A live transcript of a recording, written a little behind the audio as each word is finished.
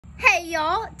Hey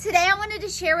y'all, today I wanted to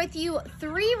share with you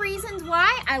 3 reasons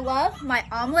why I love my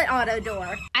Omlet auto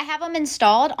door. I have them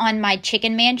installed on my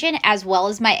chicken mansion as well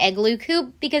as my igloo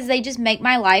coop because they just make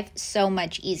my life so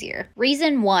much easier.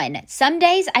 Reason 1, some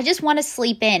days I just want to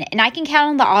sleep in and I can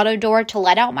count on the auto door to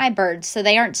let out my birds so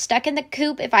they aren't stuck in the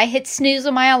coop if I hit snooze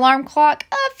on my alarm clock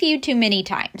a few too many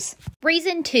times.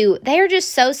 Reason 2, they are just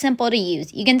so simple to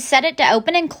use. You can set it to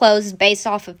open and close based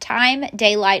off of time,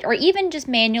 daylight, or even just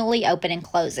manually open and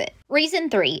close it. Reason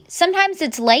 3, sometimes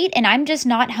it's late and I'm just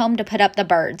not home to put up the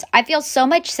birds. I feel so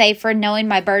much safer knowing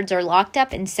my birds are locked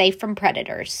up and safe from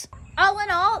predators. All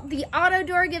in all, the auto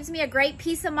door gives me a great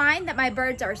peace of mind that my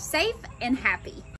birds are safe and happy.